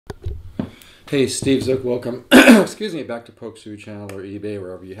Hey, Steve Zook, welcome. Excuse me, back to Pokesoo channel or eBay,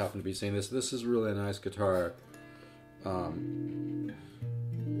 wherever you happen to be seeing this. This is really a nice guitar,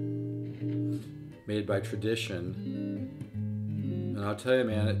 made by Tradition. And I'll tell you,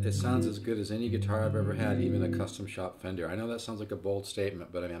 man, it sounds as good as any guitar I've ever had, even a custom shop Fender. I know that sounds like a bold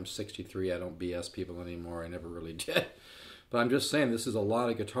statement, but I mean, I'm 63. I don't BS people anymore. I never really did. But I'm just saying, this is a lot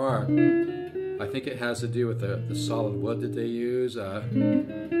of guitar. I think it has to do with the solid wood that they use.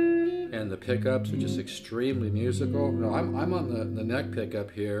 And the pickups are just extremely musical. No, I'm on the neck pickup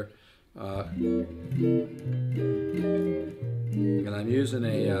here, and I'm using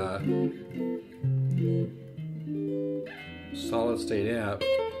a solid state amp.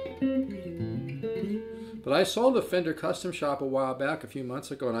 But I sold a Fender Custom Shop a while back, a few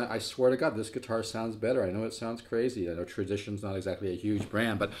months ago, and I swear to God, this guitar sounds better. I know it sounds crazy. I know Tradition's not exactly a huge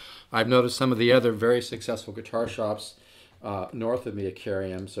brand, but I've noticed some of the other very successful guitar shops north of me to carry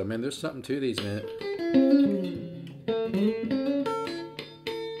them. So, man, there's something to these, man.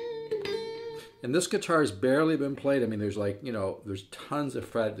 And this guitar has barely been played. I mean, there's like, you know, there's tons of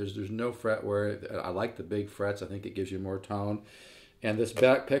fret. There's no fret wear. I like the big frets. I think it gives you more tone. And this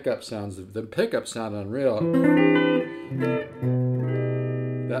back pickup sounds, the pickups sound unreal.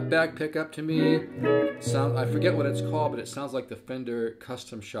 That back pickup to me I forget what it's called, but it sounds like the Fender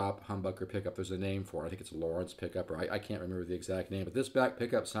Custom Shop humbucker pickup. There's a name for it. I think it's a Lawrence pickup, or I can't remember the exact name, but this back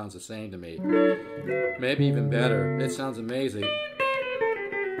pickup sounds the same to me. Maybe even better. It sounds amazing.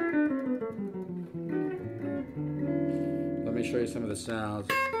 Let me show you some of the sounds.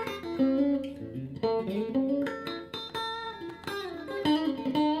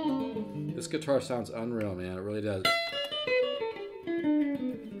 This guitar sounds unreal, man. It really does.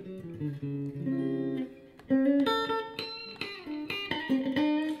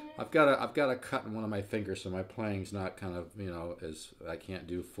 I've got a cut in one of my fingers, so my playing's not kind of, you know, I can't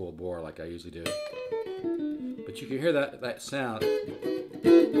do full bore like I usually do. But you can hear that sound.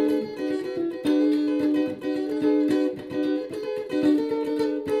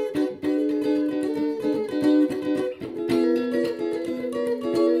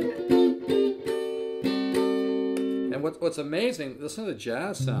 And what's amazing, listen to the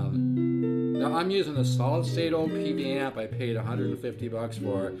jazz sound. Now, I'm using a solid state old PV amp I paid 150 bucks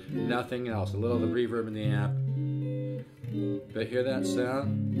for, nothing else, a little of the reverb in the amp. But hear that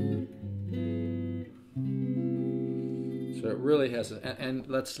sound? So it really has, and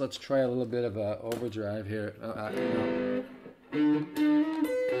let's try a little bit of a overdrive here.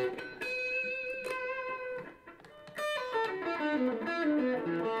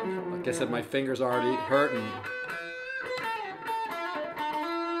 Like I said, my finger's already hurting.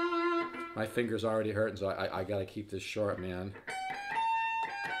 My finger's already hurting, so I gotta keep this short, man.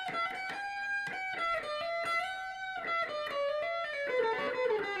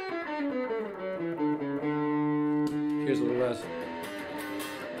 Here's a little rest.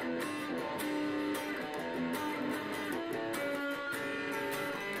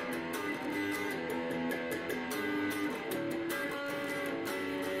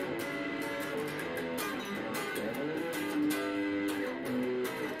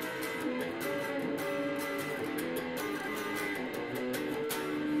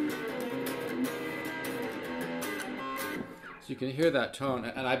 You can hear that tone,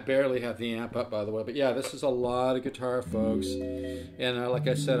 and I barely have the amp up, by the way. But yeah, this is a lot of guitar, folks. And like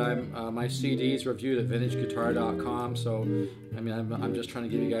I said, my CD's reviewed at vintageguitar.com. So I mean, I'm just trying to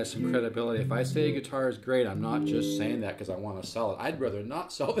give you guys some credibility. If I say a guitar is great, I'm not just saying that because I want to sell it. I'd rather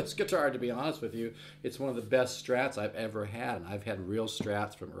not sell this guitar, to be honest with you. It's one of the best Strats I've ever had, and I've had real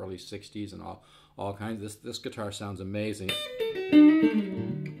Strats from early '60s and all kinds. This guitar sounds amazing.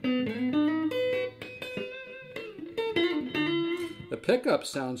 The pickups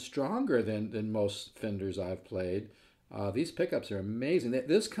sound stronger than most Fenders I've played. These pickups are amazing.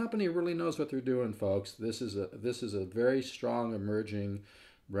 This company really knows what they're doing, folks. This is a very strong emerging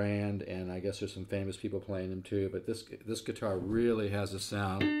brand, and I guess there's some famous people playing them too. But this guitar really has a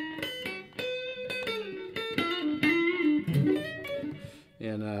sound.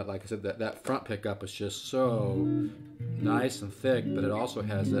 And like I said, that front pickup is just so nice and thick, but it also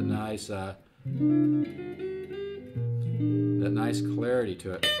has that nice clarity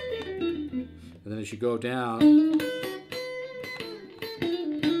to it. And then as you go down,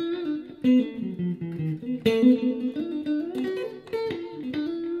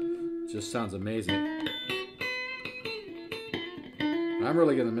 it just sounds amazing. I'm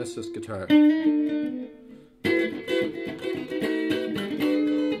really gonna miss this guitar.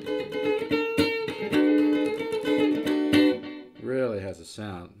 Really has a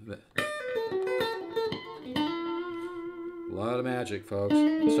sound. A lot of magic, folks.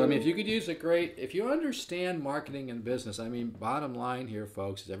 So, I mean, if you could use a great, if you understand marketing and business, I mean, bottom line here,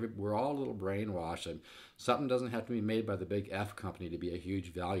 folks, is we're all a little brainwashed, and something doesn't have to be made by the big F company to be a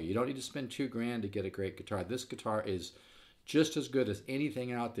huge value. You don't need to spend $2,000 to get a great guitar. This guitar is just as good as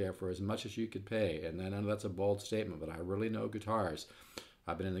anything out there for as much as you could pay. And I know that's a bold statement, but I really know guitars.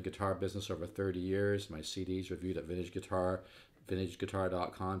 I've been in the guitar business over 30 years. My CDs reviewed at Vintage Guitar,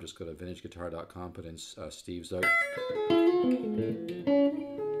 vintageguitar.com. Just go to vintageguitar.com, put in Steve Zook.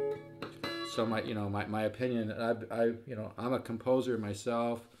 So my opinion, I'm a composer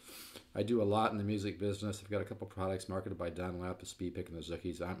myself. I do a lot in the music business. I've got a couple products marketed by Dunlap, the Speed Pick and the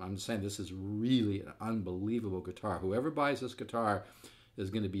Zookies. I'm saying this is really an unbelievable guitar. Whoever buys this guitar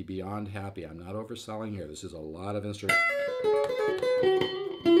is going to be beyond happy. I'm not overselling here. This is a lot of instrument.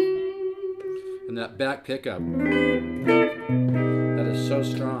 And that back pickup, that is so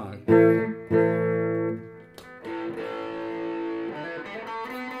strong.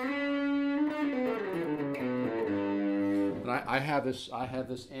 I have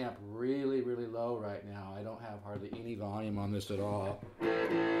this amp really low right now. I don't have hardly any volume on this at all. But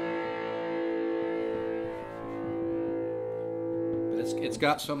it's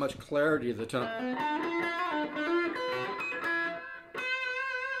got so much clarity at the tone.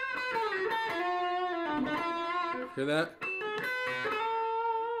 Hear that?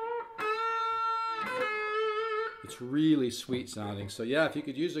 It's really sweet sounding. So yeah, if you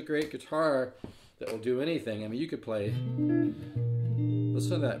could use a great guitar that will do anything. I mean, you could play,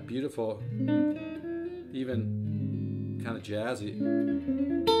 listen to that beautiful, even kind of jazzy.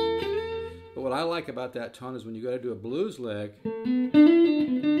 But what I like about that tone is when you go to do a blues lick, you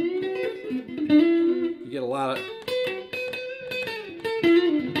get a lot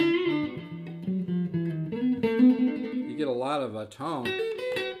of, a tone.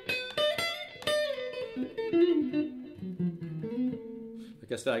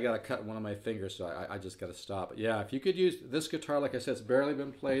 Like I said, I got to cut one of my fingers, so I just got to stop. But yeah, if you could use this guitar, like I said, it's barely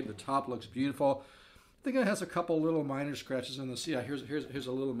been played. The top looks beautiful. I think it has a couple little minor scratches in the. See, yeah, here's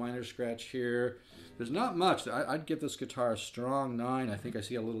a little minor scratch here. There's not much. I'd give this guitar a strong 9. I think I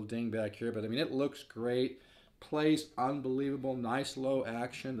see a little ding back here, but I mean, it looks great. Plays unbelievable. Nice low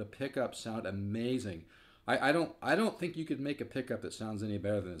action. The pickups sound amazing. I don't think you could make a pickup that sounds any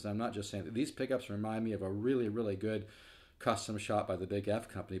better than this. I'm not just saying that. These pickups remind me of a really good custom shop by the Big F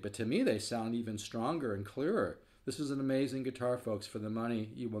company, but to me they sound even stronger and clearer. This is an amazing guitar, folks. For the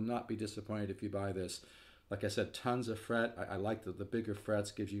money, you will not be disappointed if you buy this. Like I said, tons of fret. I like the bigger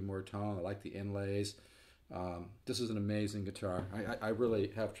frets, gives you more tone. I like the inlays. This is an amazing guitar. I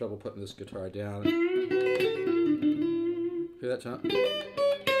really have trouble putting this guitar down. Hear that tone?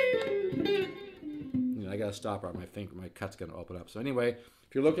 I gotta stop or my cut's gonna open up. So anyway,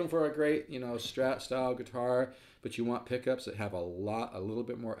 if you're looking for a great, Strat style guitar, but you want pickups that have a little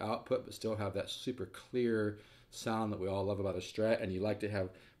bit more output, but still have that super clear sound that we all love about a Strat, and you like to have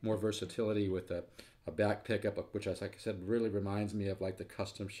more versatility with a back pickup, which, as like I said, really reminds me of like the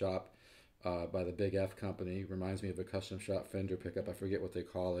custom shop by the Big F company. Reminds me of a custom shop Fender pickup. I forget what they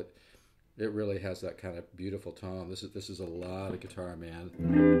call it. It really has that kind of beautiful tone. This is a lot of guitar, man.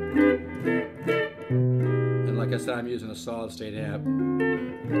 And like I said, I'm using a solid state amp.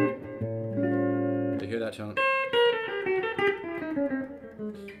 You hear that tone?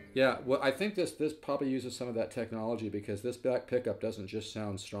 Yeah, well, I think this probably uses some of that technology, because this back pickup doesn't just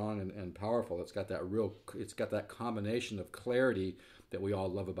sound strong and powerful. It's got that combination of clarity that we all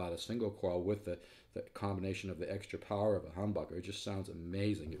love about a single coil with the combination of the extra power of a humbucker. It just sounds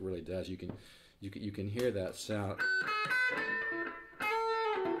amazing. It really does. You can hear that sound.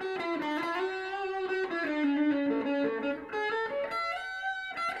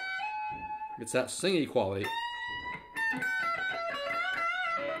 It's that singing quality.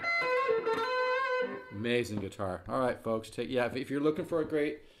 Amazing guitar. All right, folks. If you're looking for a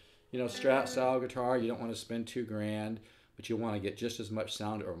great, Strat style guitar, you don't want to spend $2,000, but you want to get just as much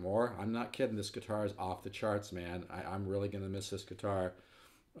sound or more. I'm not kidding. This guitar is off the charts, man. I'm really gonna miss this guitar,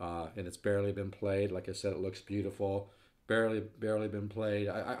 and it's barely been played. Like I said, it looks beautiful. Barely been played.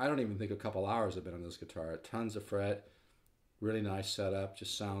 I don't even think a couple hours have been on this guitar. Tons of fret. Really nice setup.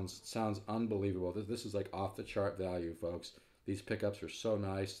 Just sounds unbelievable. This is like off the chart value, folks. These pickups are so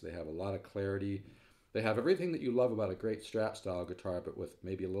nice. They have a lot of clarity. They have everything that you love about a great Strat style guitar, but with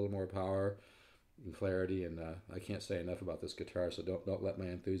maybe a little more power and clarity. And I can't say enough about this guitar, so don't let my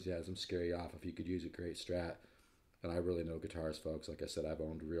enthusiasm scare you off if you could use a great Strat. And I really know guitars, folks. Like I said, I've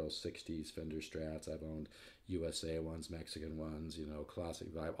owned real 60s Fender Strats. I've owned USA ones, Mexican ones,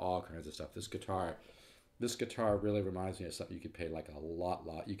 classic vibe, all kinds of stuff. This guitar really reminds me of something you could pay like a lot.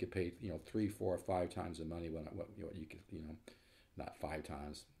 You could pay, 3, 4, 5 times the money what you could, not 5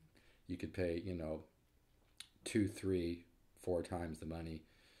 times. You could pay, you know, 2, 3, 4 times the money.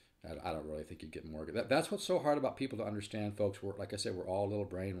 I don't really think you'd get more. That's what's so hard about people to understand, folks. Like I said, we're all a little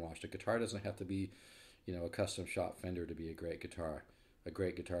brainwashed. A guitar doesn't have to be, you know, a custom shop Fender to be a great guitar. A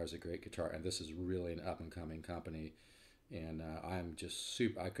great guitar is a great guitar, and this is really an up-and-coming company. And I'm just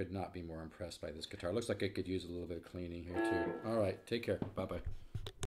I could not be more impressed by this guitar. Looks like it could use a little bit of cleaning here too. All right, take care. Bye-bye.